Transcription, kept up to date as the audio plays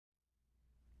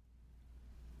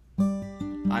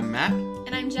I'm Matt.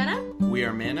 And I'm Jenna. We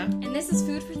are Manna. And this is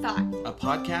Food for Thought, A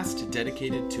podcast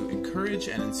dedicated to encourage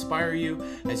and inspire you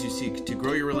as you seek to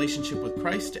grow your relationship with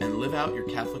Christ and live out your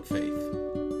Catholic faith.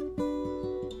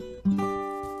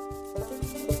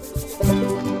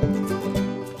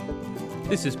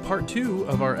 This is part 2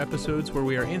 of our episodes where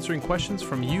we are answering questions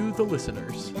from you, the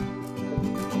listeners.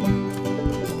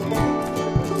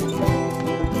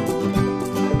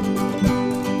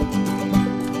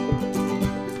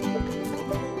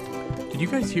 Did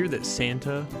you guys hear that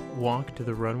Santa walked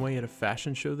the runway at a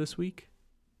fashion show this week?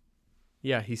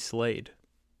 Yeah, he slayed.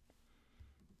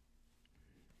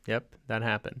 Yep, that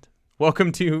happened.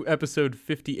 Welcome to episode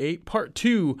 58, part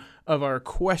 2 of our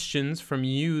questions from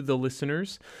you, the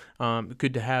listeners.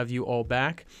 Good to have you all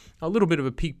back. A little bit of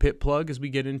a peak pit plug as we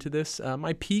get into this.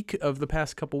 My peak of the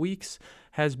past couple weeks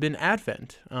has been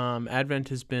Advent. Advent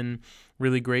has been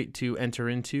really great to enter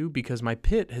into because my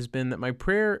pit has been that my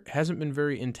prayer hasn't been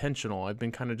very intentional. I've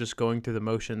been kind of just going through the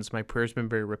motions. My prayer's been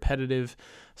very repetitive,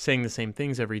 saying the same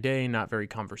things every day, not very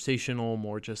conversational,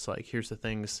 more just like, here's the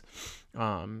things,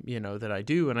 that I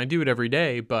do. And I do it every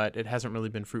day, but it hasn't really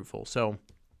been fruitful. So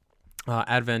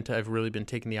Advent, I've really been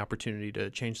taking the opportunity to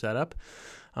change that up.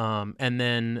 And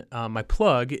then my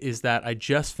plug is that I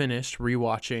just finished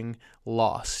rewatching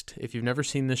Lost. If you've never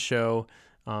seen this show,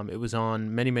 it was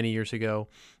on many, many years ago,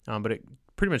 but it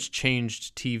pretty much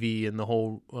changed TV and the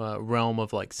whole realm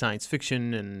of like science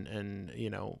fiction and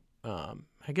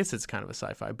I guess it's kind of a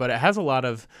sci-fi, but it has a lot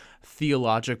of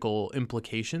theological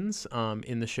implications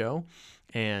in the show,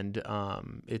 and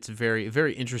it's a very,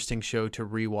 very interesting show to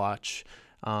rewatch.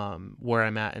 Where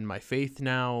I'm at in my faith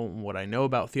now, what I know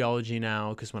about theology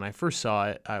now, because when I first saw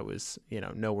it, I was,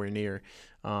 nowhere near.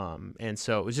 And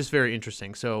so it was just very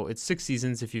interesting. So it's 6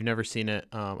 seasons. If you've never seen it,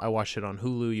 I watched it on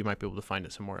Hulu. You might be able to find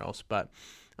it somewhere else. But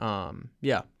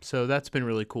so that's been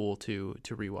really cool to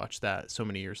rewatch that so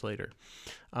many years later.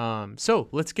 So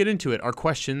let's get into it. Our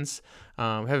questions, we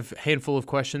have a handful of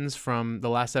questions from the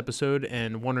last episode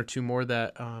and one or two more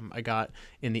that I got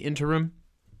in the interim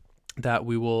that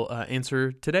we will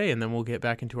answer today, and then we'll get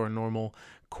back into our normal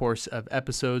course of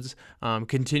episodes.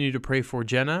 Continue to pray for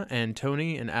Jenna and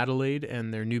Tony and Adelaide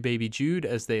and their new baby Jude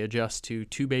as they adjust to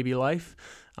two-baby life.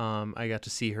 I got to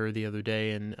see her the other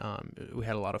day, and we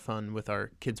had a lot of fun with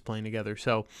our kids playing together.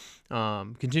 So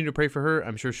continue to pray for her.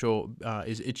 I'm sure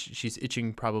she's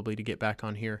itching probably to get back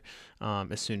on here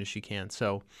as soon as she can.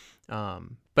 So,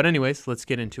 but anyways, let's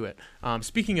get into it.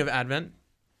 Speaking of Advent,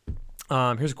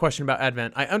 here's a question about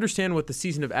Advent. I understand what the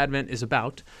season of Advent is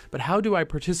about, but how do I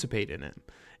participate in it?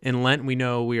 In Lent, we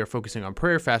know we are focusing on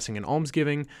prayer, fasting, and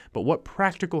almsgiving, but what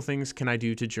practical things can I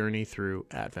do to journey through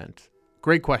Advent?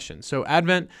 Great question. So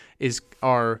Advent is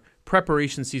our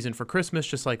preparation season for Christmas,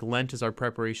 just like Lent is our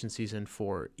preparation season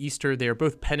for Easter. They are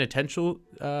both penitential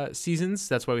seasons.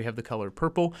 That's why we have the color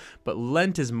purple, but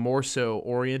Lent is more so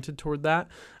oriented toward that.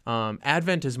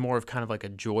 Advent is more of kind of like a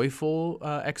joyful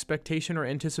expectation or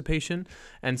anticipation.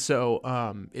 And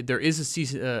so there is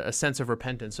a sense of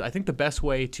repentance. So I think the best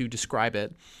way to describe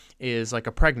it is like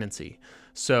a pregnancy.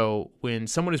 So when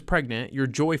someone is pregnant, you're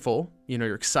joyful,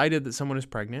 you're excited that someone is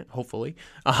pregnant, hopefully,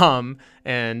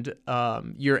 and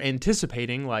you're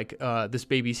anticipating like this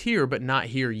baby's here, but not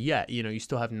here yet. You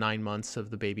still have 9 months of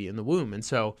the baby in the womb. And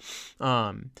so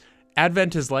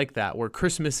Advent is like that, where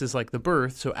Christmas is like the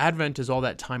birth. So Advent is all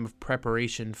that time of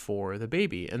preparation for the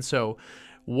baby. And so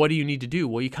what do you need to do?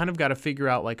 Well, you kind of got to figure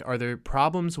out, like, are there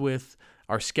problems with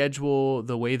our schedule,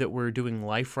 the way that we're doing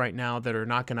life right now that are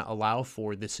not going to allow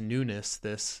for this newness,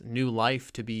 this new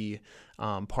life to be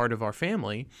part of our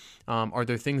family? Are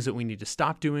there things that we need to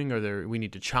stop doing? We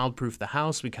need to childproof the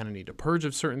house? We kind of need to purge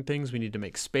of certain things. We need to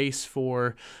make space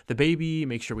for the baby,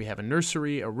 make sure we have a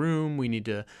nursery, a room. We need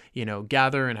to,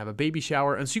 gather and have a baby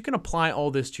shower. And so you can apply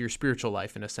all this to your spiritual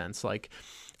life in a sense. Like,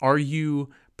 are you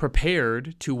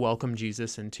prepared to welcome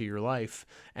Jesus into your life?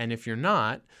 And if you're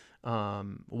not,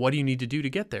 what do you need to do to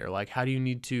get there? Like, how do you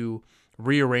need to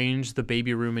rearrange the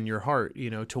baby room in your heart,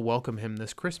 to welcome him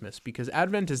this Christmas? Because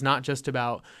Advent is not just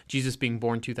about Jesus being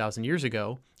born 2,000 years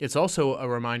ago. It's also a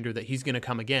reminder that he's going to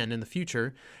come again in the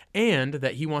future and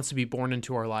that he wants to be born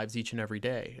into our lives each and every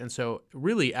day. And so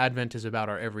really Advent is about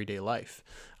our everyday life.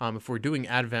 If we're doing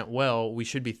Advent well, we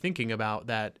should be thinking about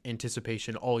that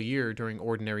anticipation all year during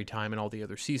ordinary time and all the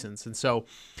other seasons. And so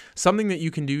something that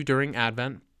you can do during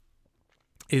Advent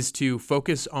is to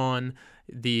focus on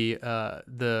the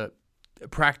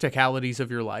practicalities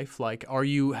of your life. Like, are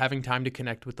you having time to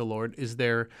connect with the Lord? Is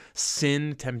there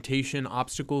sin, temptation,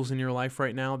 obstacles in your life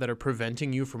right now that are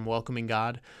preventing you from welcoming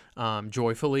God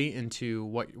joyfully into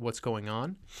what's going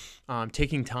on?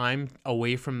 Taking time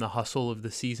away from the hustle of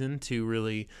the season to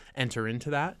really enter into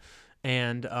that.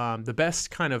 And the best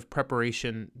kind of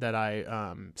preparation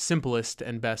that simplest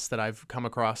and best that I've come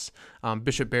across,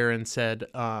 Bishop Barron said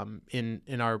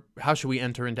in our How Should We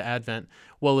Enter into Advent?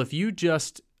 Well, if you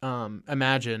just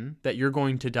imagine that you're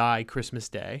going to die Christmas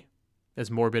Day, as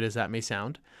morbid as that may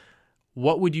sound,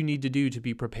 what would you need to do to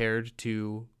be prepared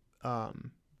to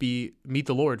meet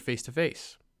the Lord face to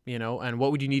face? And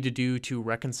what would you need to do to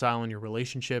reconcile in your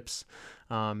relationships?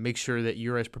 Make sure that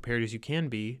you're as prepared as you can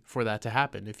be for that to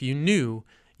happen. If you knew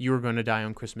you were going to die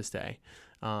on Christmas Day,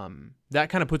 that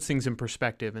kind of puts things in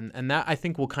perspective. And that, I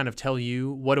think, will kind of tell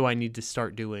you, what do I need to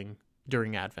start doing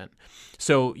during Advent?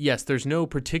 So yes, there's no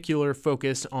particular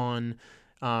focus on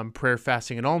prayer,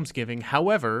 fasting, and almsgiving.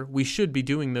 However, we should be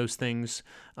doing those things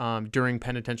during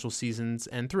penitential seasons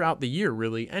and throughout the year,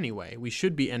 really, anyway. We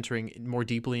should be entering more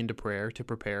deeply into prayer to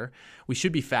prepare. We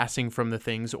should be fasting from the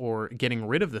things or getting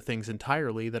rid of the things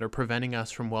entirely that are preventing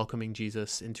us from welcoming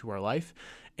Jesus into our life.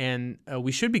 And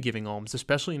we should be giving alms,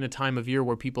 especially in a time of year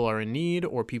where people are in need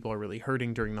or people are really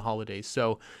hurting during the holidays.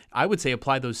 So I would say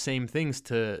apply those same things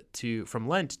to from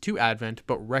Lent to Advent,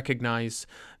 but recognize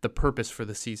the purpose for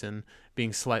the season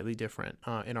being slightly different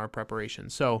in our preparation.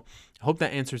 So I hope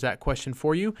that answers that question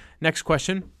for you. Next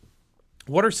question.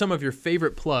 What are some of your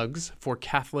favorite plugs for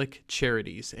Catholic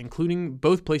charities, including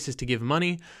both places to give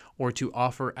money or to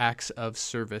offer acts of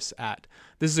service at?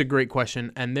 This is a great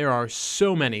question, and there are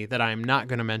so many that I'm not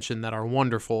going to mention that are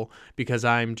wonderful because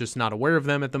I'm just not aware of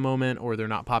them at the moment or they're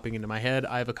not popping into my head.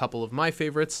 I have a couple of my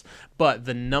favorites, but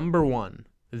the number one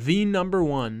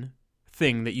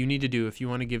thing that you need to do if you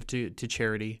want to give to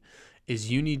charity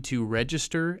is you need to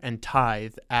register and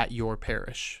tithe at your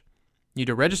parish. You need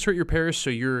to register at your parish so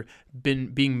you're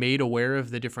being made aware of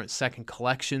the different second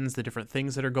collections, the different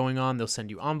things that are going on. They'll send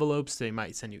you envelopes. They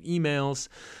might send you emails.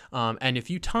 And if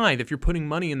you tithe, if you're putting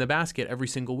money in the basket every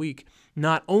single week,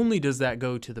 not only does that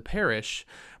go to the parish,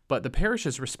 but the parish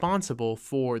is responsible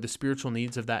for the spiritual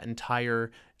needs of that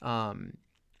entire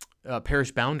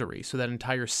parish boundary, so that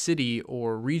entire city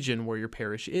or region where your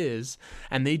parish is,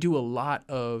 and they do a lot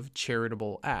of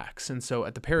charitable acts. And so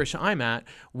at the parish I'm at,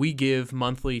 we give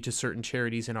monthly to certain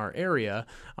charities in our area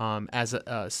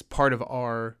as part of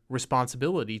our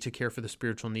responsibility to care for the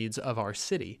spiritual needs of our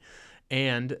city.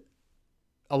 And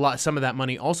some of that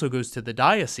money also goes to the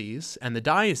diocese, and the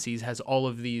diocese has all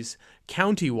of these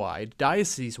county-wide,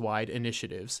 diocese-wide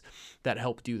initiatives that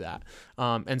help do that.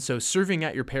 And so serving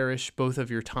at your parish, both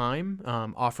of your time,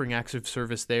 offering acts of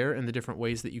service there in the different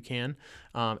ways that you can,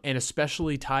 and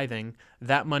especially tithing,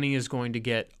 that money is going to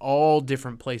get all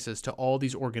different places to all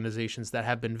these organizations that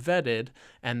have been vetted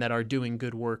and that are doing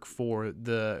good work for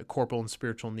the corporal and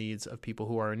spiritual needs of people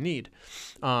who are in need.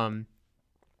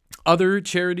 Other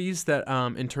charities that,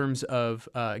 in terms of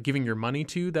giving your money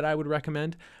to, that I would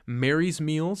recommend, Mary's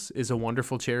Meals is a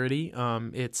wonderful charity.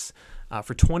 It's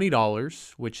for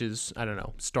 $20, which is, I don't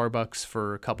know, Starbucks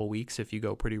for a couple weeks if you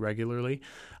go pretty regularly.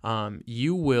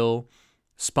 You will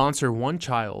sponsor one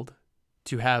child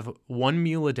to have one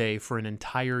meal a day for an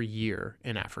entire year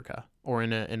in Africa or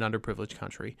in an underprivileged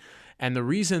country. And the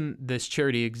reason this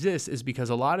charity exists is because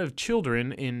a lot of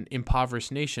children in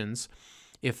impoverished nations,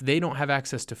 if they don't have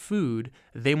access to food,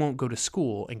 they won't go to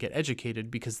school and get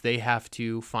educated because they have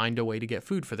to find a way to get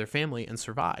food for their family and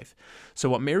survive. So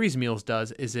what Mary's Meals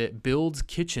does is it builds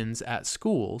kitchens at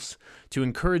schools to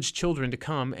encourage children to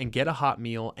come and get a hot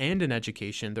meal and an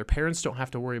education. Their parents don't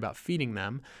have to worry about feeding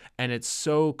them, and it's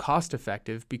so cost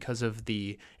effective because of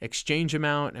the exchange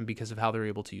amount and because of how they're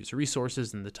able to use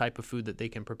resources and the type of food that they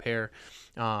can prepare.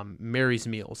 Mary's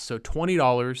Meals. So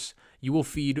 $20, you will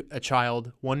feed a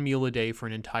child one meal a day for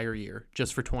an entire year,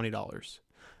 just for $20.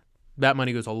 That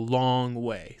money goes a long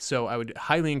way. So I would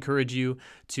highly encourage you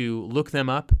to look them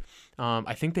up.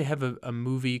 I think they have a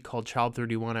movie called Child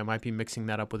 31. I might be mixing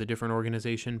that up with a different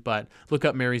organization, but look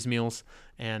up Mary's Meals,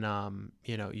 and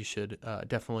you should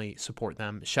definitely support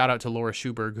them. Shout out to Laura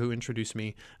Schuberg, who introduced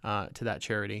me to that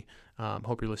charity.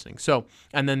 Hope you're listening. So,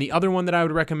 and then the other one that I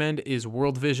would recommend is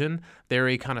World Vision. They're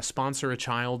a kind of sponsor a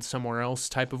child somewhere else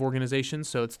type of organization.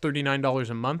 So it's $39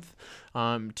 a month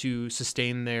to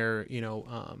sustain their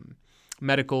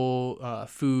medical,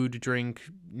 food, drink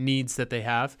needs that they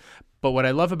have. But what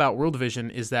I love about World Vision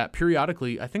is that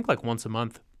periodically, I think like once a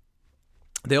month,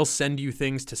 they'll send you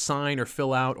things to sign or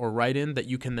fill out or write in that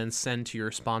you can then send to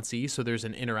your sponsee. So there's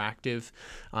an interactive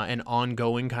and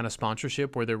ongoing kind of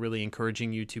sponsorship where they're really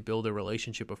encouraging you to build a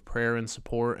relationship of prayer and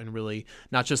support, and really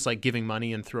not just like giving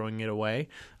money and throwing it away.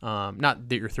 Not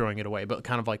that you're throwing it away, but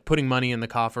kind of like putting money in the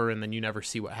coffer and then you never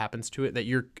see what happens to it, that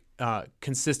you're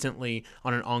consistently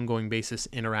on an ongoing basis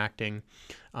interacting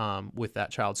with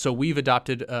that child. So we've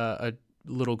adopted a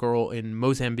little girl in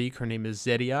Mozambique. Her name is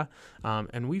Zedia,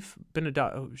 and we've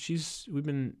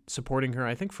been supporting her,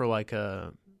 I think, for like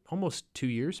almost 2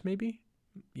 years, maybe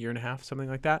year and a half, something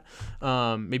like that,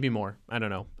 maybe more. I don't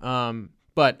know.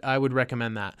 But I would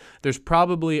recommend that. There's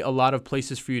probably a lot of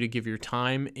places for you to give your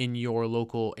time in your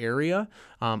local area.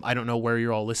 I don't know where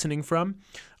you're all listening from.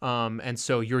 And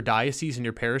so your diocese and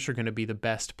your parish are going to be the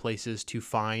best places to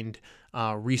find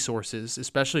resources,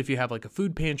 especially if you have like a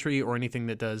food pantry or anything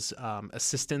that does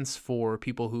assistance for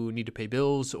people who need to pay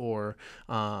bills or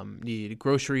need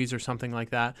groceries or something like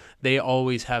that. They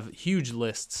always have huge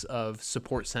lists of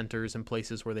support centers and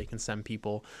places where they can send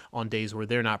people on days where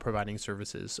they're not providing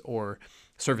services, or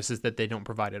services that they don't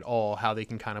provide at all, how they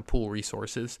can kind of pool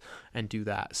resources and do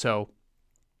that. So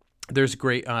there's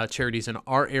great charities in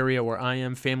our area where I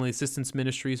am, Family Assistance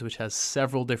Ministries, which has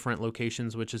several different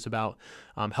locations, which is about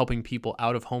helping people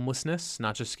out of homelessness,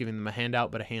 not just giving them a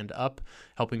handout, but a hand up,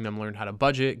 helping them learn how to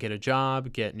budget, get a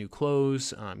job, get new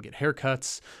clothes, get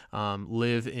haircuts,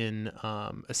 live in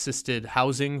assisted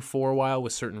housing for a while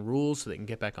with certain rules so they can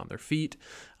get back on their feet,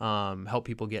 help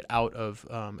people get out of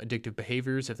addictive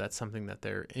behaviors if that's something that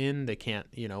they're in. They can't,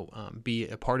 be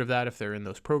a part of that if they're in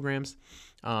those programs.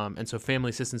 And so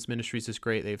Family Assistance Ministries is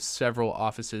great. They have several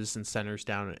offices and centers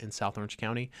down in South Orange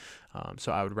County.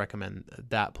 So I would recommend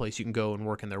that place. You can go and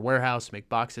work in their warehouse, make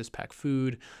boxes, pack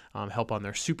food, help on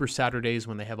their Super Saturdays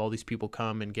when they have all these people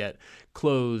come and get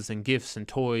clothes and gifts and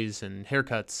toys and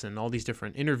haircuts and all these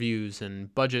different interviews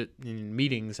and budget and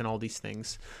meetings and all these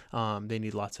things. They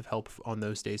need lots of help on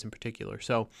those days in particular.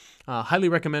 So highly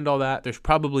recommend all that. There's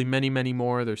probably many, many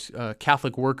more. There's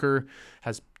Catholic Worker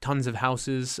has tons of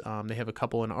houses. They have a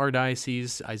couple in our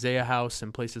diocese, Isaiah House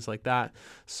and places like that.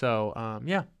 So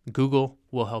Google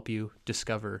will help you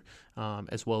discover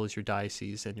as well as your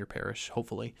diocese and your parish,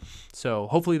 hopefully. So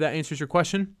hopefully that answers your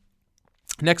question.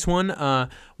 Next one,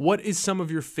 what is some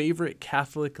of your favorite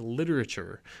Catholic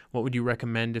literature? What would you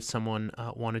recommend if someone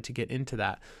wanted to get into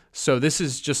that? So this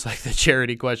is just like the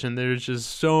charity question. There's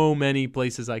just so many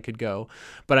places I could go,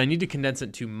 but I need to condense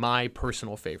it to my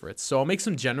personal favorites. So I'll make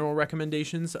some general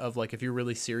recommendations of like if you're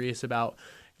really serious about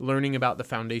learning about the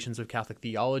foundations of Catholic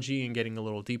theology and getting a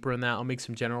little deeper in that. I'll make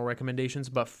some general recommendations.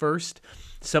 But first,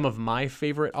 some of my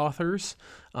favorite authors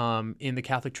in the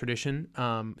Catholic tradition.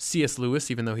 C.S.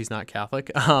 Lewis, even though he's not Catholic,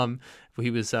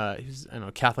 he was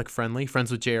Catholic friendly,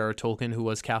 friends with J.R.R. Tolkien, who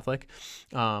was Catholic,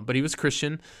 but he was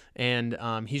Christian, and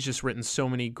he's just written so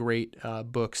many great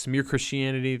books. Mere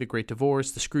Christianity, The Great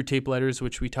Divorce, the Screwtape Letters,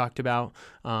 which we talked about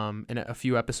in a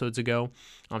few episodes ago.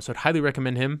 So I'd highly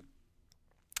recommend him.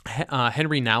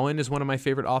 Henry Nouwen is one of my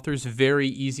favorite authors. Very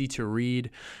easy to read,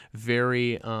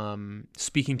 very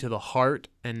speaking to the heart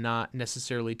and not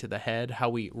necessarily to the head, how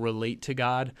we relate to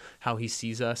God, how he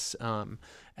sees us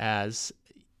as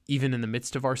even in the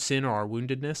midst of our sin or our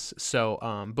woundedness.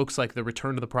 So books like The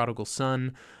Return of the Prodigal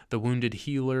Son, The Wounded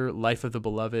Healer, Life of the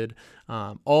Beloved,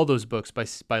 all those books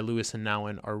by Lewis and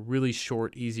Nouwen are really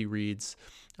short, easy reads,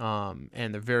 and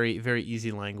they're very, very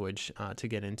easy language to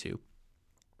get into.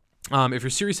 If you're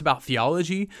serious about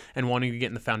theology and wanting to get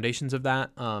in the foundations of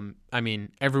that,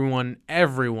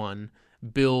 everyone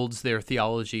builds their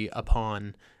theology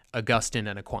upon Augustine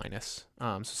and Aquinas.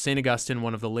 So St. Augustine,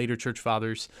 one of the later church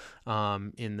fathers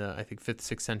in the, I think, 5th,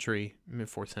 6th century,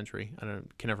 4th century. I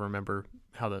can never remember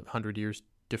how the 100 years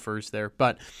differs there.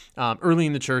 But early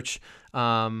in the church,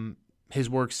 his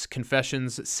works,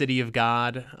 Confessions, City of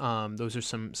God, those are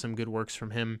some good works from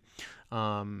him.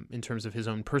 In terms of his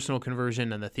own personal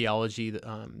conversion and the theology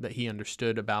that he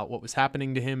understood about what was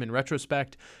happening to him in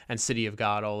retrospect, and City of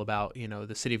God, all about,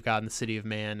 the city of God and the city of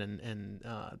man and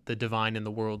the divine and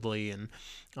the worldly, and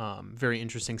very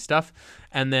interesting stuff.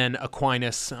 And then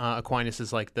Aquinas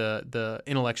is like the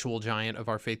intellectual giant of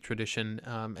our faith tradition.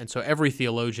 And so every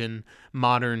theologian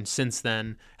modern since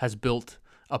then has built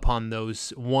upon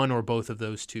those, one or both of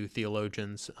those two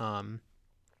theologians.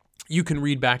 You can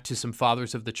read back to some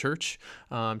fathers of the church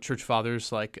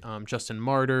fathers like Justin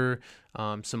Martyr,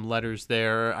 some letters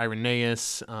there,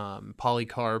 Irenaeus,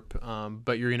 Polycarp,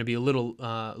 but you're going to be a little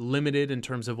limited in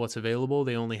terms of what's available.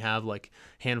 They only have like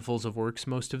handfuls of works,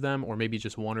 most of them, or maybe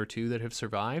just one or two that have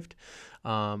survived.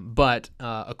 But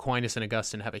Aquinas and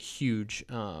Augustine have a huge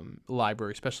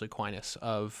library, especially Aquinas,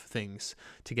 of things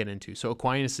to get into. So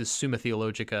Aquinas' Summa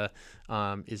Theologica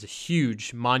is a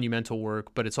huge monumental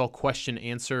work, but it's all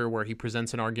question-answer, where he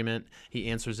presents an argument, he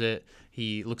answers it,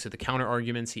 he looks at the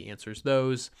counter-arguments, he answers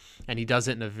those, and he does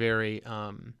it in a very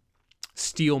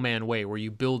steelman way, where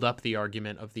you build up the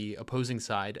argument of the opposing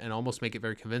side and almost make it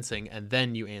very convincing, and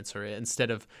then you answer it, instead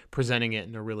of presenting it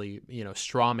in a really,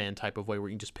 straw man type of way where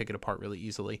you can just pick it apart really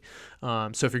easily.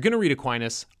 So if you're going to read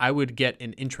Aquinas, I would get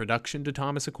an introduction to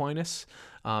Thomas Aquinas.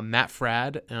 Matt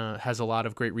Fradd has a lot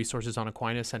of great resources on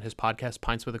Aquinas, and his podcast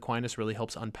Pints with Aquinas really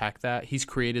helps unpack that. He's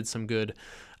created some good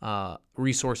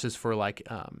resources for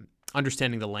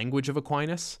understanding the language of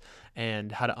Aquinas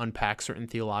and how to unpack certain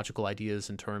theological ideas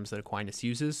and terms that Aquinas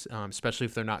uses, especially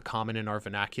if they're not common in our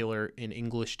vernacular in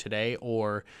English today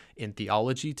or in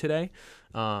theology today,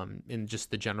 in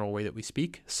just the general way that we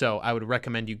speak. So I would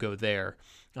recommend you go there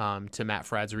to Matt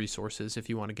Fradd's resources if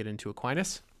you want to get into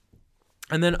Aquinas.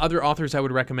 And then other authors I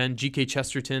would recommend, G.K.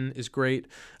 Chesterton is great,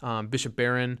 Bishop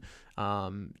Barron,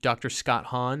 Dr. Scott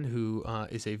Hahn, who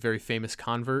is a very famous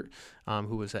convert,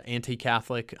 who was an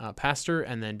anti-Catholic pastor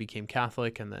and then became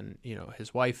Catholic, and then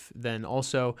his wife then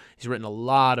also. He's written a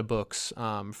lot of books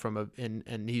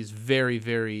and he's very,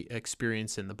 very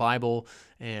experienced in the Bible,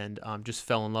 and just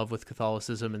fell in love with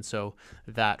Catholicism. And so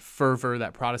that fervor,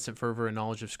 that Protestant fervor and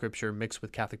knowledge of Scripture mixed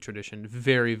with Catholic tradition,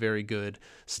 very, very good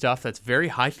stuff. That's very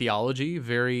high theology,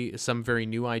 some very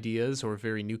new ideas or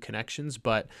very new connections,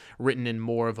 but written in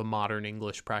more of a modern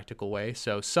English practical way.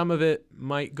 So some of it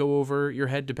might go over your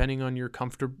head depending on your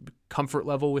comfort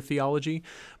level with theology,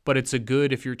 but it's a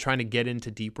good if you're trying to get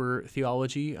into deeper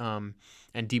theology and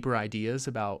deeper ideas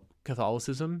about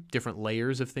Catholicism, different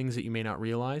layers of things that you may not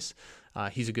realize.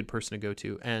 He's a good person to go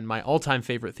to. And my all-time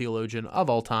favorite theologian of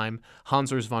all time,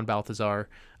 Hans Urs von Balthasar,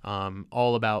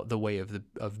 all about the way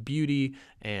of beauty,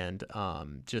 and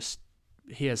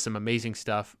he has some amazing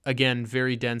stuff. Again,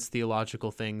 very dense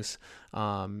theological things,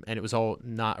 and it was all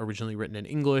not originally written in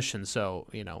English, and so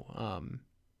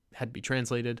had to be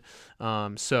translated.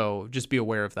 So just be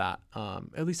aware of that.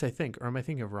 At least I think, or am I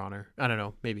thinking of Rahner? I don't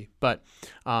know, maybe. But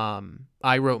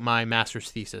I wrote my master's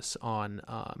thesis on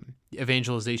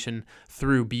evangelization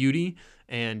through beauty,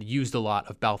 and used a lot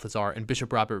of Balthasar. And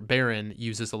Bishop Robert Barron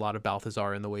uses a lot of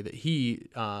Balthasar in the way that he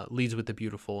leads with the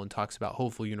beautiful and talks about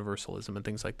hopeful universalism and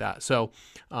things like that. So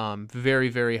very,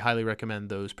 very highly recommend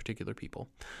those particular people.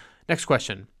 Next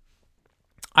question.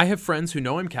 I have friends who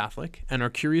know I'm Catholic and are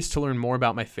curious to learn more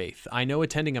about my faith. I know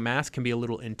attending a Mass can be a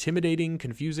little intimidating,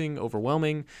 confusing,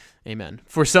 overwhelming. Amen.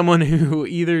 For someone who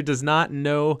either does not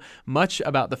know much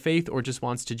about the faith or just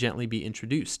wants to gently be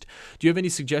introduced. Do you have any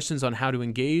suggestions on how to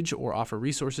engage or offer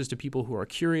resources to people who are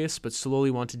curious but slowly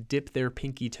want to dip their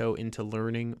pinky toe into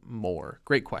learning more?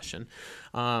 Great question.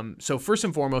 So first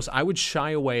and foremost, I would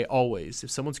shy away always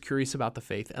if someone's curious about the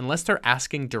faith, unless they're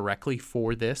asking directly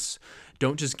for this.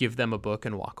 Don't just give them a book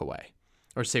and walk away,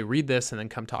 or say, read this and then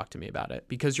come talk to me about it,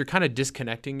 because you're kind of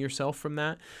disconnecting yourself from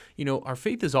that. Our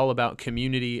faith is all about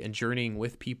community and journeying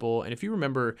with people. And if you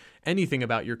remember anything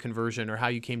about your conversion or how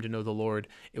you came to know the Lord,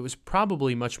 it was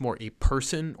probably much more a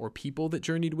person or people that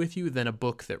journeyed with you than a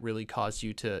book that really caused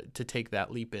you to take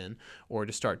that leap in or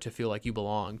to start to feel like you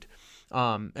belonged.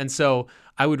 And so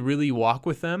I would really walk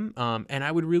with them, and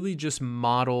I would really just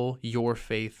model your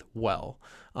faith well.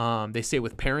 They say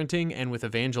with parenting and with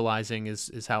evangelizing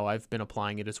is how I've been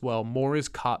applying it as well. More is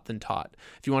caught than taught.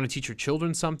 If you want to teach your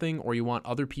children something, or you want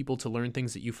other people to learn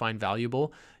things that you find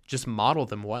valuable, just model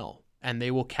them well, and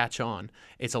they will catch on.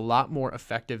 It's a lot more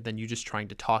effective than you just trying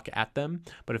to talk at them.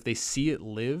 But if they see it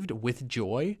lived with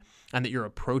joy, and that you're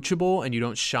approachable and you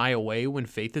don't shy away when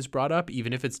faith is brought up,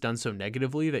 even if it's done so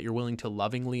negatively, that you're willing to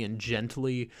lovingly and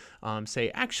gently say,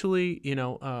 actually,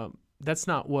 that's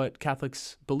not what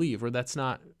Catholics believe, or that's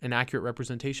not an accurate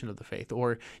representation of the faith.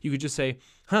 Or you could just say,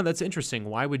 that's interesting.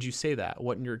 Why would you say that?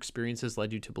 What in your experiences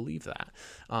led you to believe that?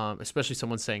 Especially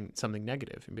someone saying something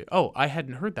negative. And be, I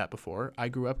hadn't heard that before. I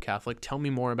grew up Catholic. Tell me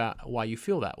more about why you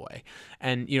feel that way.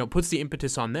 And, puts the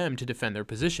impetus on them to defend their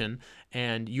position.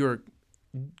 And you're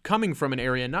coming from an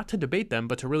area, not to debate them,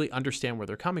 but to really understand where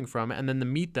they're coming from, and then to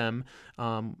meet them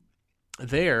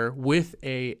there with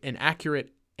an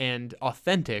accurate and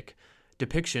authentic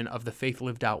depiction of the faith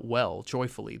lived out well,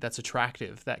 joyfully, that's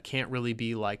attractive, that can't really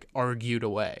be like argued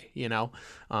away, you know?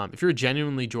 If you're a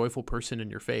genuinely joyful person in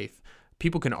your faith,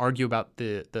 people can argue about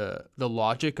the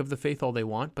logic of the faith all they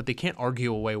want, but they can't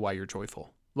argue away why you're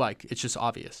joyful. Like, it's just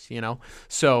obvious, you know?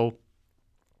 So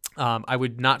I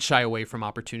would not shy away from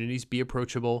opportunities, be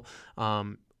approachable,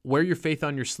 wear your faith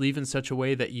on your sleeve in such a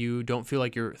way that you don't feel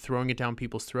like you're throwing it down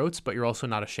people's throats, but you're also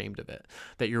not ashamed of it,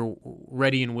 that you're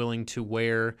ready and willing to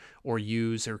wear or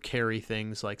use or carry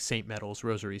things like saint medals,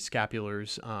 rosaries,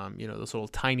 scapulars, those little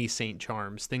tiny saint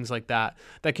charms, things like that,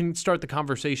 that can start the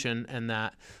conversation. And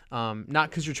that not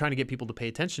because you're trying to get people to pay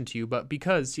attention to you, but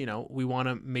because, we want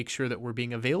to make sure that we're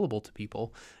being available to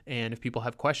people. And if people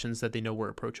have questions, that they know we're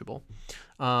approachable.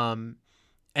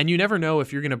 And you never know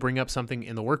if you're going to bring up something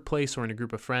in the workplace or in a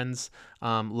group of friends,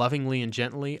 lovingly and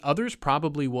gently. Others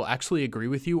probably will actually agree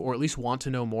with you or at least want to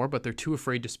know more, but they're too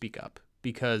afraid to speak up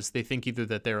because they think either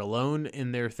that they're alone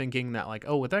in their thinking that like,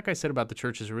 oh, what that guy said about the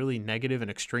church is really negative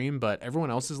and extreme, but everyone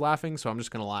else is laughing, so I'm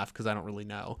just going to laugh because I don't really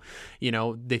know.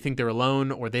 They think they're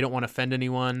alone or they don't want to offend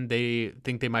anyone. They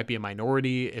think they might be a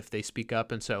minority if they speak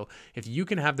up. And so if you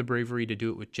can have the bravery to do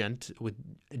it with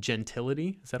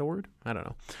gentility, is that a word? I don't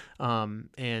know.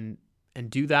 And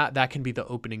do that can be the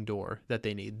opening door that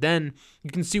they need. Then you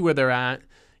can see where they're at,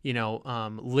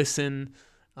 listen,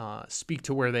 speak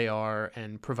to where they are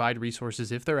and provide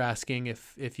resources if they're asking,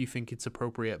 if you think it's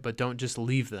appropriate, but don't just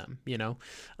leave them,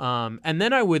 And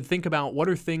then I would think about what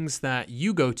are things that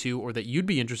you go to or that you'd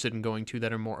be interested in going to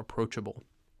that are more approachable.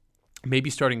 Maybe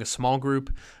starting a small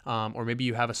group, or maybe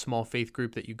you have a small faith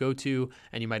group that you go to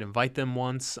and you might invite them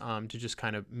once to just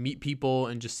kind of meet people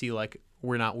and just see like,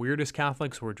 we're not weird as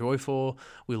Catholics, we're joyful,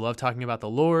 we love talking about the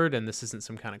Lord, and this isn't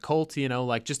some kind of cult,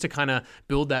 just to kind of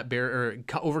build that barrier,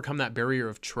 overcome that barrier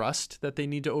of trust that they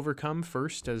need to overcome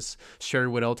first. As Sherry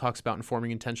Waddell talks about in Forming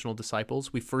Intentional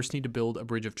Disciples, we first need to build a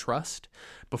bridge of trust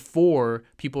before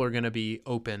people are going to be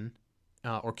open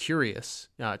or curious.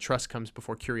 Trust comes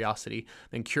before curiosity.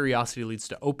 Then curiosity leads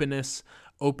to openness.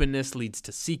 Openness leads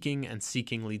to seeking, and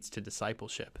seeking leads to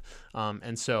discipleship.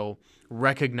 And so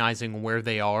recognizing where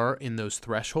they are in those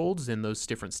thresholds, in those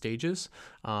different stages,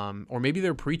 or maybe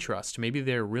they're pre-trust. Maybe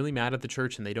they're really mad at the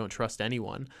church and they don't trust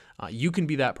anyone. You can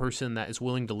be that person that is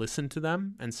willing to listen to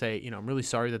them and say, I'm really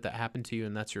sorry that happened to you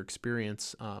and that's your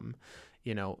experience.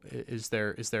 Is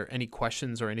there any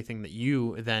questions or anything that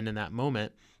you then in that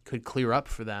moment could clear up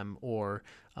for them, or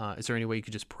is there any way you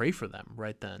could just pray for them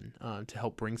right then to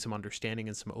help bring some understanding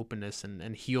and some openness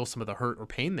and heal some of the hurt or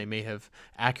pain they may have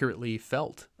accurately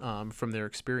felt from their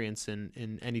experience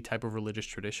in any type of religious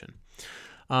tradition.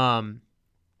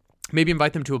 Maybe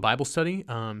invite them to a Bible study.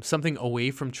 Something away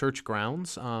from church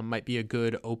grounds might be a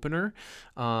good opener.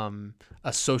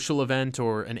 A social event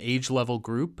or an age-level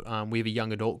group. We have a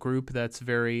young adult group that's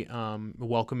very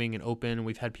welcoming and open.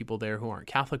 We've had people there who aren't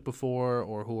Catholic before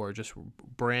or who are just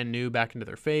brand new back into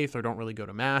their faith or don't really go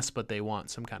to Mass, but they want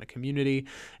some kind of community.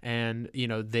 And,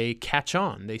 they catch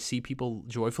on. They see people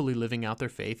joyfully living out their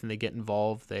faith and they get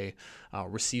involved. They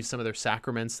receive some of their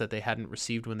sacraments that they hadn't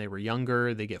received when they were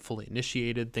younger. They get fully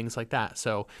initiated, things like that.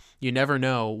 So you never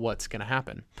know what's going to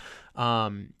happen.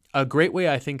 A great way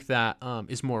I think that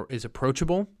is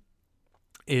approachable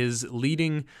is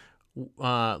leading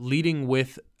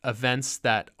with events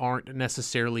that aren't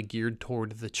necessarily geared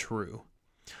toward the true.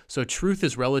 So truth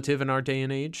is relative in our day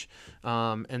and age.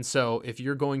 And so if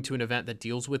you're going to an event that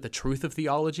deals with the truth of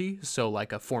theology, so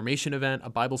like a formation event, a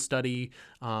Bible study,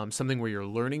 something where you're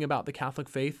learning about the Catholic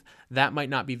faith, that might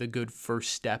not be the good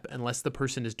first step unless the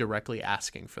person is directly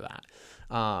asking for that.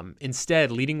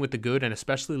 Instead, leading with the good and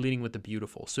especially leading with the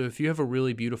beautiful. So if you have a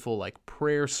really beautiful like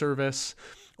prayer service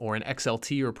or an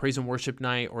XLT or praise and worship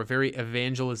night or a very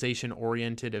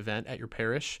evangelization-oriented event at your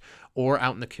parish or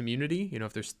out in the community,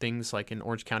 if there's things like in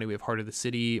Orange County, we have Heart of the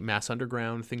City, Mass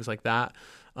Underground, things like that.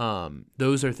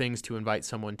 Those are things to invite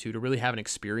someone to really have an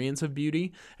experience of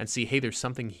beauty and see, hey, there's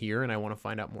something here and I want to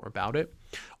find out more about it.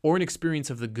 Or an experience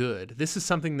of the good. This is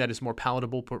something that is more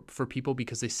palatable for people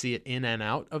because they see it in and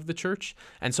out of the church.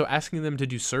 And so asking them to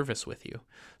do service with you.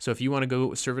 So if you want to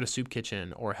go serve at a soup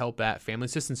kitchen or help at Family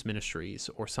Assistance Ministries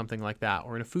or something like that,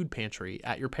 or in a food pantry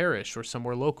at your parish or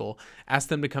somewhere local, ask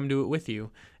them to come do it with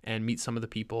you and meet some of the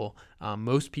people.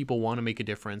 Most people want to make a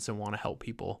difference and want to help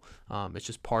people. It's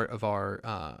just part of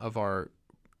our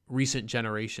recent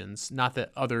generations. Not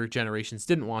that other generations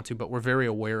didn't want to, but we're very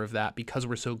aware of that because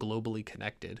we're so globally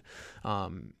connected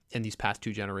in these past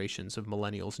two generations of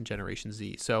millennials and Generation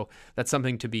Z. So that's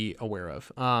something to be aware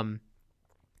of.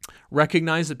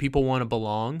 Recognize that people want to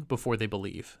belong before they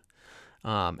believe.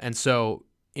 And so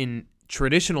in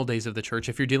traditional days of the church,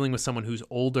 if you're dealing with someone who's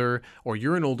older or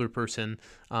you're an older person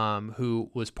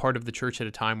who was part of the church at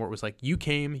a time where it was like you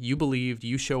came, you believed,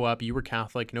 you show up, you were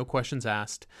Catholic, no questions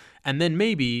asked, and then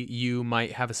maybe you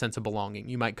might have a sense of belonging.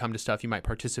 You might come to stuff, you might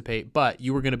participate, but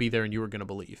you were going to be there and you were going to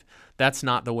believe. That's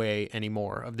not the way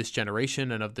anymore of this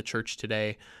generation and of the church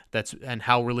today. And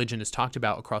how religion is talked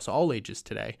about across all ages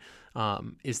today,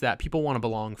 is that people want to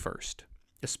belong first.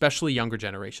 Especially younger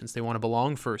generations. They want to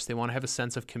belong first. They want to have a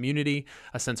sense of community,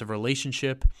 a sense of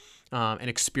relationship, an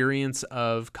experience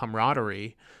of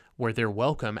camaraderie where they're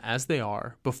welcome as they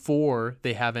are before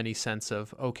they have any sense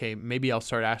of, okay, maybe I'll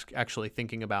start actually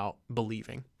thinking about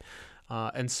believing.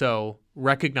 And so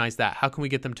recognize that. How can we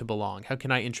get them to belong? How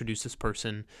can I introduce this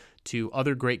person to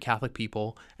other great Catholic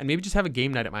people and maybe just have a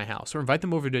game night at my house or invite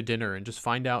them over to dinner and just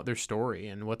find out their story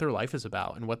and what their life is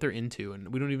about and what they're into.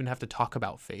 And we don't even have to talk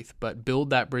about faith, but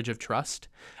build that bridge of trust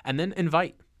and then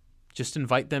just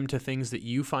invite them to things that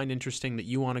you find interesting, that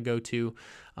you want to go to.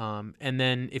 And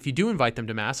then if you do invite them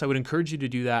to Mass, I would encourage you to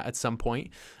do that at some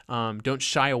point. Don't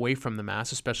shy away from the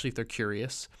Mass, especially if they're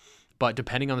curious. But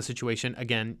depending on the situation,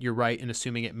 again, you're right in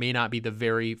assuming it may not be the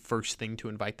very first thing to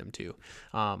invite them to.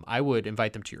 I would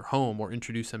invite them to your home or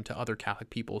introduce them to other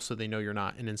Catholic people so they know you're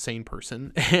not an insane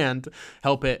person and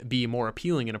help it be more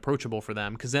appealing and approachable for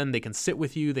them, because then they can sit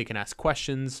with you, they can ask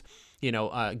questions,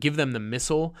 give them the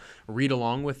missal, read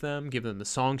along with them, give them the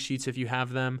song sheets if you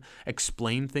have them,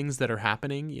 explain things that are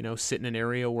happening, sit in an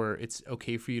area where it's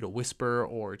okay for you to whisper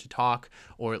or to talk,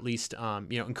 or at least,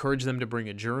 encourage them to bring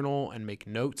a journal and make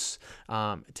notes,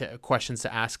 to questions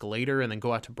to ask later, and then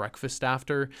go out to breakfast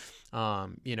after,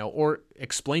 or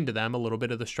explain to them a little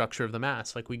bit of the structure of the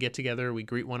Mass. Like we get together, we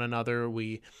greet one another,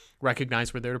 we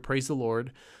recognize we're there to praise the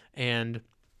Lord, and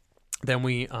then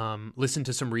we listen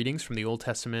to some readings from the Old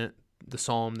Testament, the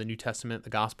Psalm, the New Testament, the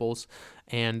Gospels,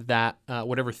 and that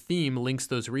whatever theme links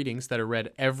those readings that are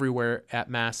read everywhere at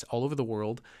Mass all over the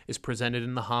world is presented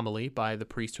in the homily by the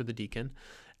priest or the deacon.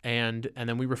 And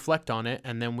then we reflect on it,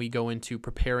 and then we go into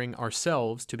preparing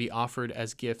ourselves to be offered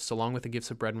as gifts, along with the gifts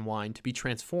of bread and wine, to be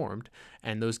transformed.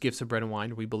 And those gifts of bread and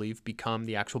wine, we believe, become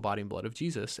the actual body and blood of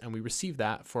Jesus. And we receive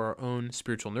that for our own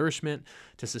spiritual nourishment,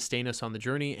 to sustain us on the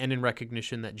journey, and in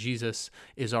recognition that Jesus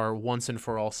is our once and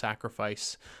for all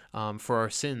sacrifice for our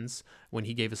sins when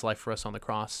he gave his life for us on the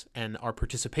cross. And our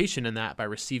participation in that by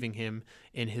receiving him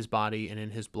in his body and in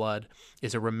his blood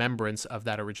is a remembrance of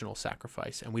that original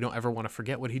sacrifice. And we don't ever want to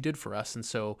forget what he did for us. And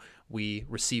so we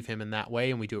receive him in that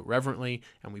way, and we do it reverently,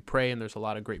 and we pray, and there's a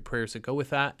lot of great prayers that go with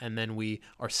that. And then we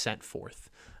are sent forth.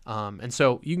 And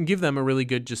so you can give them a really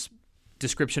good just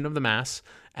description of the Mass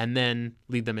and then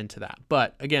lead them into that.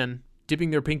 But again, dipping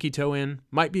their pinky toe in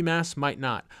might be Mass, might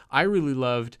not. I really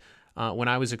loved when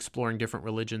I was exploring different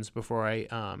religions before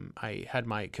I had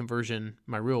my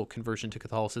real conversion to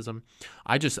Catholicism.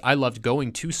 I loved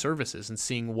going to services and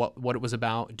seeing what it was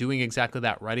about, doing exactly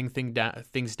that, writing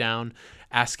things down,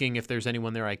 asking if there's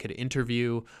anyone there I could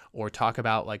interview or talk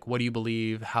about, like, what do you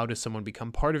believe? How does someone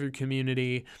become part of your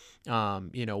community?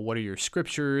 What are your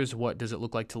scriptures? What does it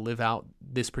look like to live out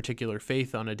this particular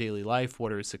faith on a daily life?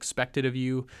 What is expected of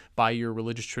you by your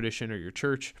religious tradition or your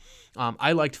church?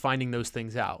 I liked finding those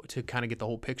things out to kind of get the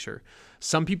whole picture.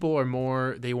 Some people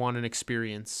they want an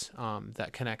experience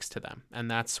that connects to them, and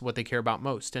that's what they care about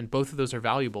most. And both of those are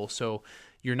valuable. So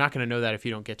you're not going to know that if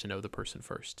you don't get to know the person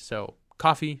first. So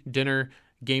coffee, dinner,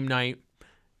 game night,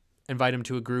 invite them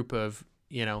to a group of,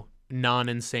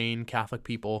 non-insane Catholic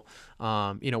people.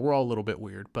 We're all a little bit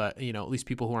weird, but, at least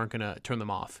people who aren't going to turn them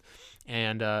off,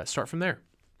 and start from there.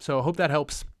 So I hope that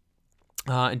helps.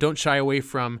 And don't shy away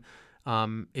from,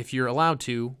 if you're allowed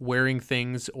to, wearing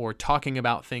things or talking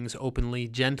about things openly,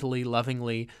 gently,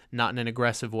 lovingly, not in an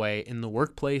aggressive way, in the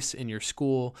workplace, in your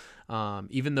school.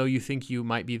 Even though you think you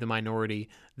might be the minority,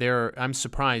 I'm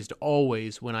surprised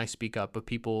always when I speak up of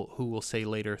people who will say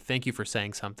later, thank you for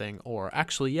saying something, or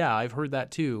actually, yeah, I've heard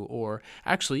that too, or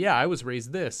actually, yeah, I was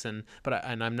raised this, and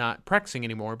I'm not practicing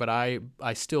anymore, but I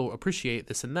still appreciate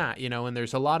this and that, and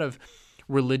there's a lot of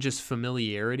religious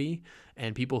familiarity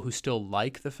and people who still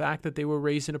like the fact that they were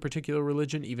raised in a particular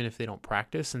religion, even if they don't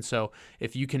practice. And so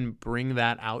if you can bring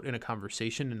that out in a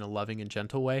conversation in a loving and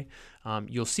gentle way,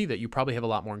 you'll see that you probably have a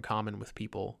lot more in common with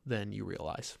people than you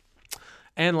realize.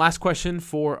 And last question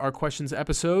for our questions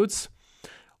episodes.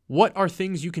 What are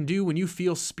things you can do when you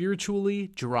feel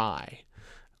spiritually dry?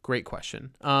 Great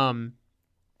question.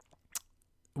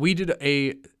 We did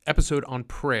a episode on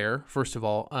prayer, first of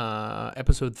all,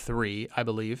 episode 3, I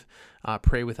believe,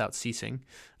 Pray Without Ceasing.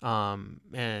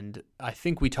 And I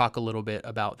think we talk a little bit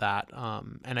about that.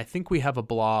 And I think we have a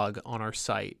blog on our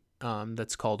site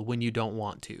that's called When You Don't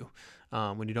Want to.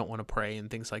 When you don't want to pray and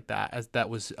things like that, as that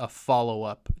was a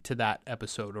follow-up to that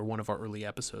episode or one of our early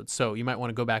episodes. So you might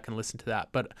want to go back and listen to that,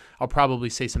 but I'll probably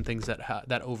say some things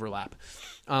that overlap.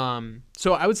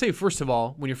 So I would say, first of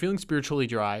all, when you're feeling spiritually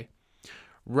dry,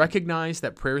 recognize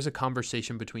that prayer is a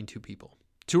conversation between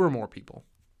two or more people.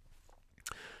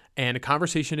 And a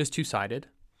conversation is two-sided.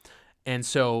 And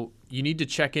so you need to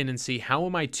check in and see, how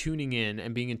am I tuning in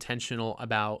and being intentional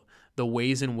about the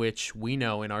ways in which we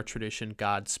know in our tradition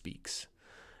God speaks.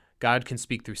 God can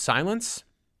speak through silence.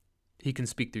 He can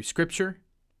speak through scripture.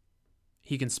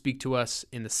 He can speak to us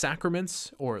in the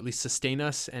sacraments, or at least sustain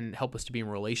us and help us to be in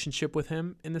relationship with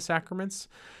him in the sacraments.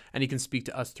 And he can speak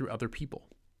to us through other people.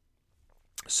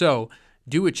 So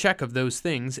do a check of those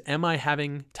things. Am I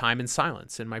having time in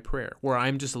silence in my prayer where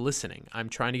I'm just listening? I'm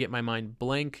trying to get my mind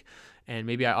blank, and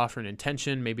maybe I offer an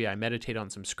intention. Maybe I meditate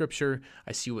on some scripture.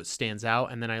 I see what stands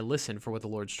out, and then I listen for what the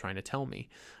Lord's trying to tell me.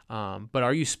 But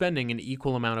are you spending an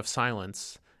equal amount of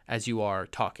silence as you are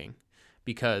talking?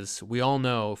 Because we all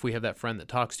know, if we have that friend that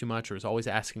talks too much or is always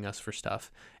asking us for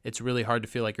stuff, it's really hard to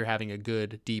feel like you're having a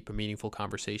good, deep, meaningful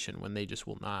conversation when they just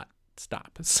will not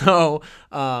stop. So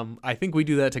I think we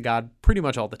do that to God pretty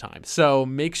much all the time. So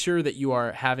make sure that you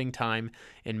are having time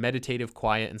in meditative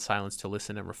quiet and silence to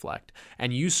listen and reflect,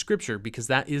 and use scripture, because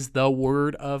that is the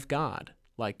word of God.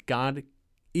 Like, God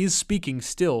is speaking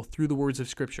still through the words of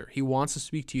scripture. He wants to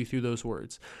speak to you through those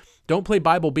words. Don't play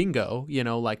Bible bingo,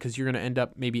 because you're going to end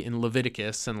up maybe in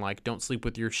Leviticus and don't sleep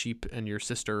with your sheep and your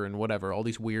sister and whatever, all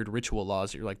these weird ritual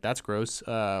laws that you're like, that's gross.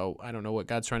 I don't know what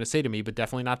God's trying to say to me, but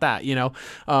definitely not that,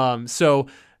 So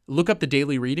look up the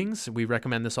daily readings. We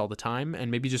recommend this all the time, and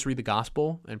maybe just read the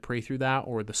gospel and pray through that,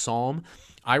 or the psalm.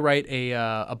 I write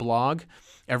a blog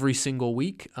every single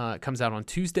week. It comes out on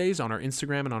Tuesdays on our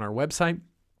Instagram and on our website.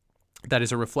 That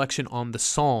is a reflection on the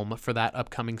psalm for that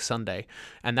upcoming Sunday.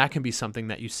 And that can be something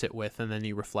that you sit with and then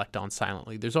you reflect on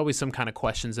silently. There's always some kind of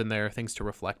questions in there, things to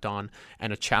reflect on,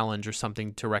 and a challenge or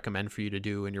something to recommend for you to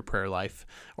do in your prayer life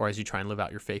or as you try and live out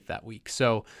your faith that week.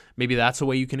 So maybe that's a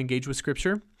way you can engage with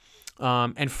scripture.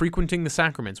 And frequenting the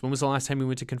sacraments. When was the last time you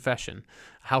went to confession?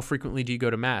 How frequently do you go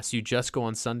to Mass? Do you just go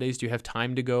on Sundays? Do you have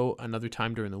time to go another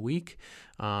time during the week?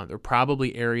 There are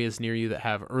probably areas near you that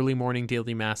have early morning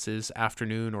daily Masses,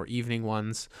 afternoon or evening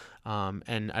ones.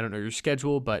 And I don't know your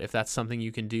schedule, but if that's something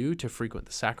you can do to frequent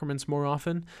the sacraments more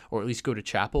often, or at least go to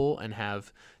chapel and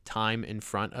have time in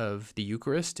front of the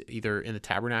Eucharist, either in the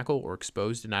tabernacle or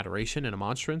exposed in adoration and a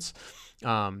monstrance,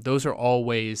 those are all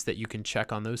ways that you can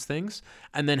check on those things.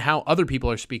 And then how other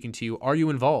people are speaking to you. Are you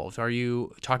involved? Are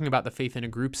you talking about the faith in a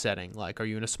group setting? Like, are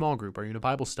you in a small group? Are you in a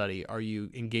Bible study? Are you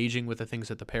engaging with the things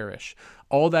at the parish?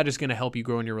 All that is going to help you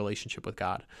grow in your relationship with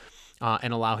God.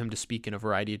 And allow him to speak in a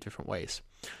variety of different ways.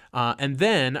 And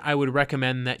then I would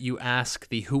recommend that you ask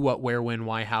the who, what, where, when,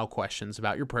 why, how questions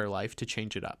about your prayer life to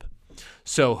change it up.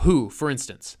 So who, for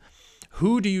instance,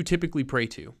 who do you typically pray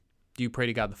to? Do you pray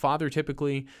to God the Father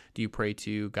typically? Do you pray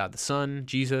to God the Son,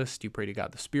 Jesus? Do you pray to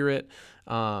God the Spirit?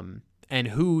 And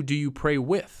who do you pray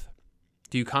with?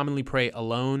 Do you commonly pray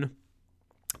alone,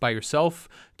 by yourself?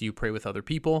 Do you pray with other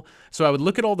people? So I would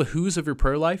look at all the who's of your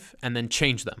prayer life and then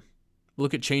change them.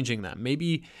 Look at changing them.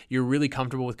 Maybe you're really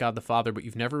comfortable with God the Father, but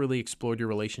you've never really explored your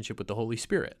relationship with the Holy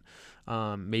Spirit.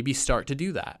 Maybe start to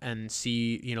do that and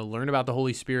see, learn about the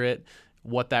Holy Spirit,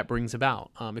 what that brings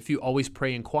about. If you always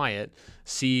pray in quiet,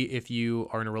 see if you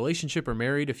are in a relationship or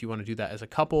married, if you want to do that as a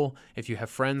couple, if you have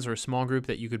friends or a small group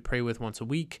that you could pray with once a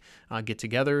week, get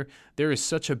together. There is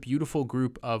such a beautiful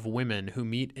group of women who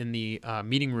meet in the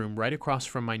meeting room right across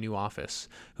from my new office,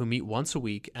 who meet once a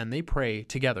week, and they pray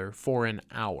together for an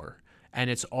hour. And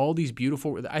it's all these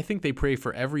beautiful, I think they pray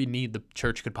for every need the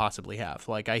church could possibly have.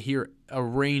 Like, I hear a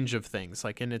range of things,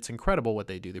 and it's incredible what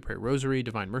they do. They pray Rosary,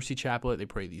 Divine Mercy Chaplet, they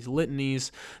pray these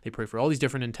litanies, they pray for all these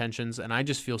different intentions, and I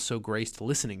just feel so graced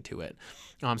listening to it.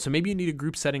 So maybe you need a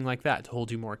group setting like that to hold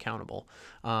you more accountable.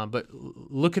 But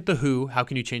look at the who, how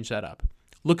can you change that up?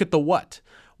 Look at the what.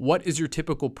 What is your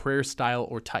typical prayer style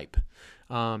or type?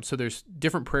 So there's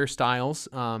different prayer styles.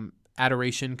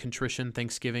 Adoration, contrition,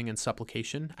 thanksgiving, and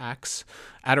supplication, acts.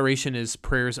 Adoration is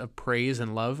prayers of praise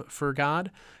and love for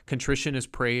God. Contrition is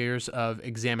prayers of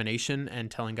examination and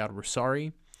telling God we're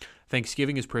sorry.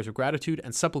 Thanksgiving is prayers of gratitude.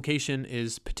 And supplication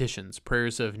is petitions,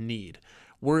 prayers of need.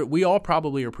 We all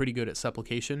probably are pretty good at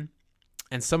supplication,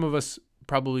 and some of us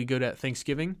probably good at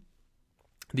thanksgiving.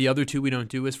 The other two we don't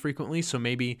do as frequently, so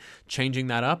maybe changing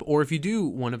that up. Or if you do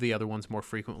one of the other ones more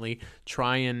frequently,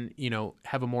 try and,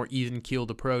 have a more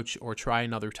even-keeled approach, or try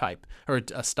another type or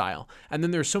a style. And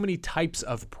then there's so many types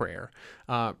of prayer.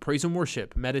 Praise and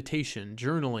worship, meditation,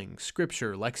 journaling,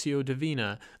 scripture, Lectio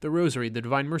Divina, the Rosary, the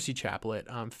Divine Mercy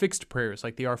Chaplet, fixed prayers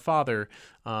like the Our Father,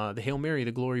 the Hail Mary,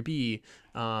 the Glory Be,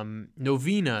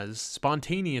 novenas,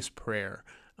 spontaneous prayer,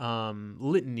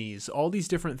 litanies, all these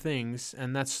different things.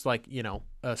 And that's like,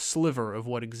 a sliver of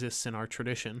what exists in our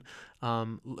tradition.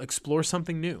 Explore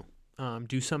something new.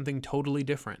 Do something totally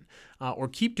different, or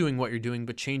keep doing what you're doing,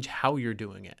 but change how you're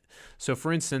doing it. So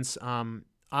for instance,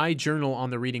 I journal on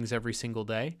the readings every single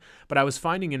day, but I was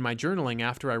finding in my journaling,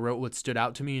 after I wrote what stood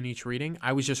out to me in each reading,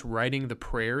 I was just writing the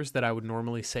prayers that I would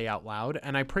normally say out loud.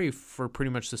 And I pray for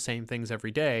pretty much the same things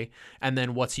every day. And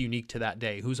then what's unique to that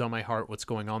day, who's on my heart, what's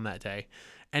going on that day.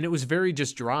 And it was very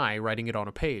just dry writing it on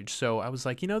a page. So I was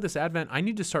like, this Advent, I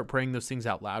need to start praying those things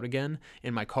out loud again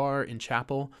in my car, in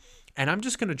chapel. And I'm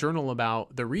just going to journal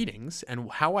about the readings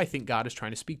and how I think God is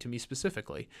trying to speak to me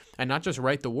specifically, and not just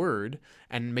write the word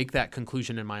and make that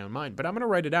conclusion in my own mind, but I'm going to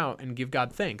write it out and give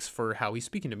God thanks for how he's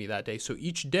speaking to me that day. So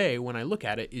each day when I look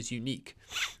at it is unique,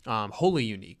 wholly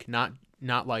unique, not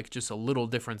like just a little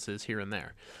differences here and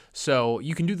there. So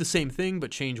you can do the same thing, but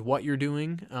change what you're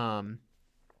doing.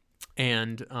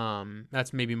 And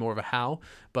that's maybe more of a how,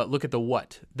 but look at the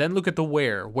what. Then look at the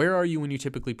where. Where are you when you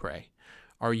typically pray?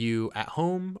 Are you at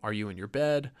home? Are you in your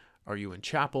bed? Are you in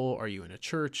chapel? Are you in a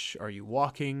church? Are you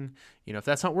walking? If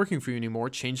that's not working for you anymore,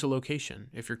 change the location.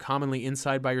 If you're commonly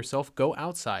inside by yourself, go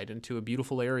outside into a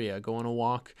beautiful area. Go on a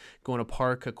walk, go in a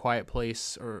park, a quiet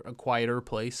place, or a quieter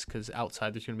place, because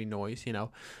outside there's going to be noise,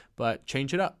 but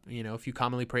change it up. If you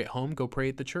commonly pray at home, go pray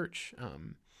at the church.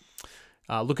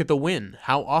 Look at the when.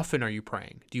 How often are you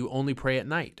praying? Do you only pray at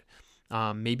night?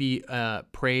 Maybe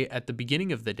pray at the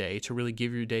beginning of the day to really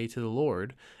give your day to the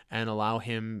Lord and allow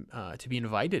him to be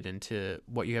invited into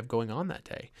what you have going on that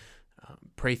day.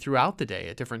 Pray throughout the day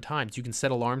at different times. You can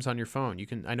set alarms on your phone.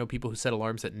 I know people who set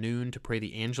alarms at noon to pray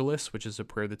the Angelus, which is a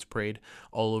prayer that's prayed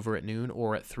all over at noon,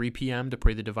 or at 3 p.m. to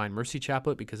pray the Divine Mercy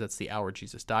Chaplet, because that's the hour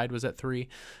Jesus died, was at 3.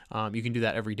 You can do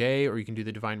that every day, or you can do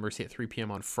the Divine Mercy at 3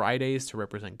 p.m. on Fridays to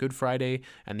represent Good Friday,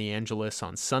 and the Angelus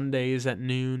on Sundays at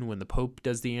noon when the Pope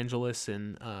does the Angelus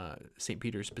in St.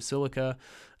 Peter's Basilica,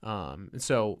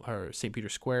 or St.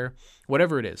 Peter's Square,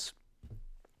 whatever it is.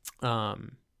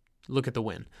 Look at the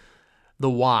when. The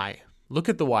why. Look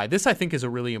at the why. This, I think, is a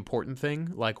really important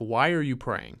thing. Like, why are you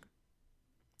praying?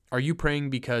 Are you praying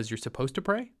because you're supposed to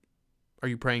pray? Are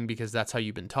you praying because that's how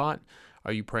you've been taught?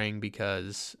 Are you praying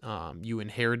because you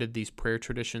inherited these prayer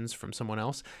traditions from someone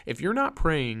else? If you're not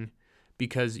praying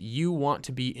because you want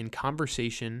to be in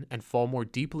conversation and fall more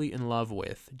deeply in love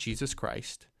with Jesus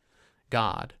Christ,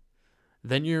 God,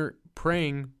 then you're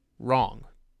praying wrong.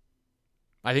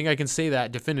 I think I can say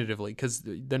that definitively, because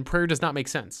then prayer does not make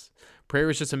sense. Prayer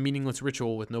is just a meaningless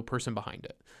ritual with no person behind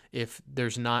it if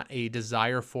there's not a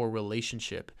desire for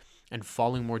relationship and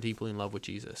falling more deeply in love with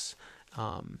Jesus.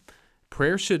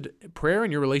 Prayer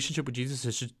and your relationship with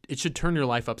Jesus, it should turn your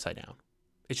life upside down.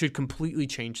 It should completely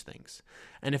change things.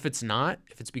 And if it's not,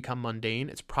 if it's become mundane,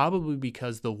 it's probably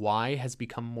because the why has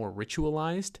become more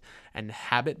ritualized and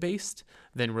habit-based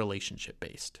than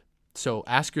relationship-based. So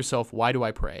ask yourself, why do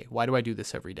I pray? Why do I do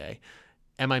this every day?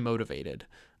 Am I motivated?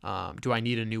 Do I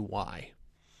need a new why?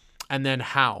 And then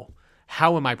how?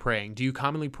 How am I praying? Do you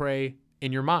commonly pray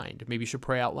in your mind? Maybe you should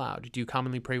pray out loud. Do you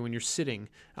commonly pray when you're sitting?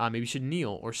 Maybe you should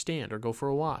kneel or stand or go for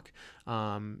a walk.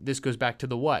 This goes back to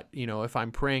the what. If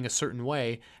I'm praying a certain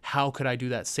way, how could I do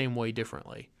that same way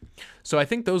differently? So I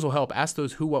think those will help. Ask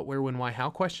those who, what, where, when, why, how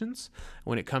questions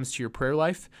when it comes to your prayer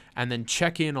life, and then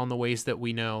check in on the ways that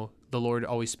we know the Lord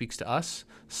always speaks to us: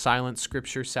 silence,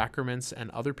 scripture, sacraments, and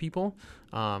other people.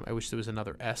 I wish there was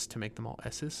another S to make them all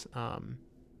S's. I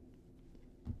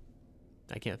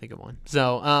can't think of one.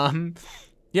 So,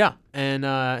 yeah,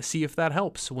 and see if that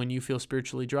helps when you feel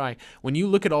spiritually dry. When you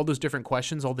look at all those different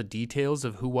questions, all the details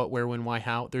of who, what, where, when, why,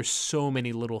 how, there's so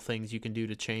many little things you can do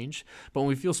to change. But when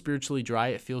we feel spiritually dry,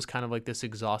 it feels kind of like this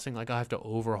exhausting, like I have to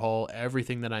overhaul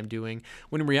everything that I'm doing.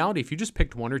 When in reality, if you just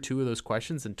picked one or two of those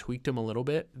questions and tweaked them a little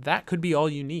bit, that could be all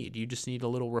you need. You just need a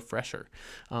little refresher,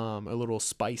 a little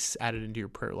spice added into your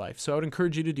prayer life. So I would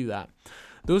encourage you to do that.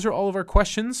 Those are all of our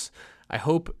questions. I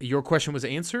hope your question was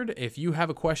answered. If you have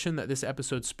a question that this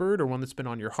episode spurred, or one that's been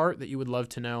on your heart that you would love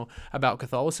to know about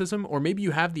Catholicism, or maybe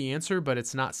you have the answer but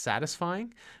it's not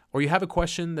satisfying, or you have a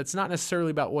question that's not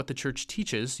necessarily about what the church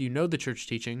teaches, you know the church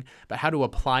teaching, but how to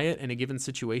apply it in a given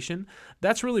situation,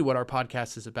 that's really what our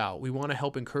podcast is about. We want to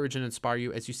help encourage and inspire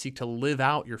you as you seek to live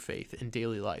out your faith in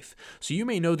daily life. So you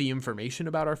may know the information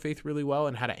about our faith really well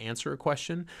and how to answer a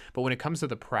question, but when it comes to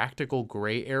the practical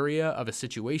gray area of a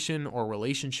situation or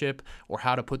relationship or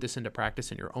how to put this into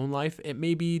practice in your own life, it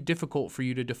may be difficult for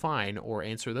you to define or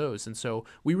answer those. And so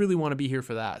we really want to be here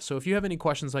for that. So if you have any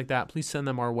questions like that, please send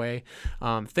them our way.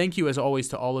 Thank you, as always,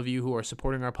 to all of you who are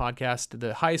supporting our podcast.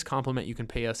 The highest compliment you can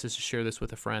pay us is to share this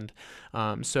with a friend.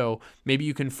 So maybe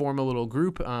you can form a little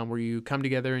group where you come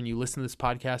together and you listen to this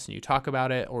podcast and you talk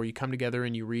about it, or you come together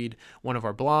and you read one of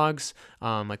our blogs,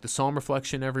 like the Psalm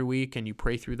Reflection every week, and you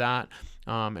pray through that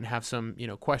and have some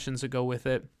questions that go with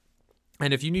it.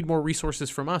 And if you need more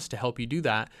resources from us to help you do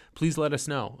that, please let us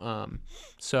know.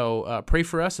 So pray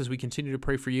for us as we continue to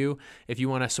pray for you. If you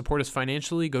want to support us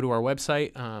financially, go to our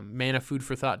website,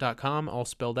 manafoodforthought.com, all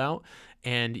spelled out.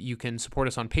 And you can support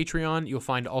us on Patreon. You'll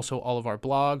find also all of our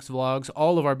blogs, vlogs,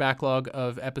 all of our backlog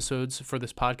of episodes for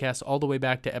this podcast, all the way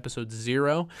back to episode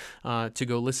 0 to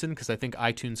go listen, because I think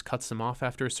iTunes cuts them off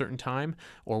after a certain time,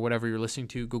 or whatever you're listening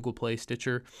to, Google Play,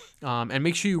 Stitcher. And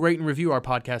make sure you rate and review our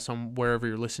podcast on wherever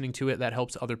you're listening to it. That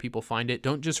helps other people find it.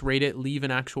 Don't just rate it. Leave an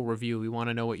actual review. We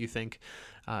want to know what you think.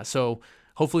 So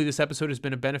hopefully this episode has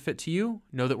been a benefit to you.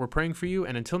 Know that we're praying for you.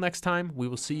 And until next time, we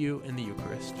will see you in the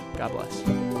Eucharist. God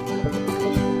bless.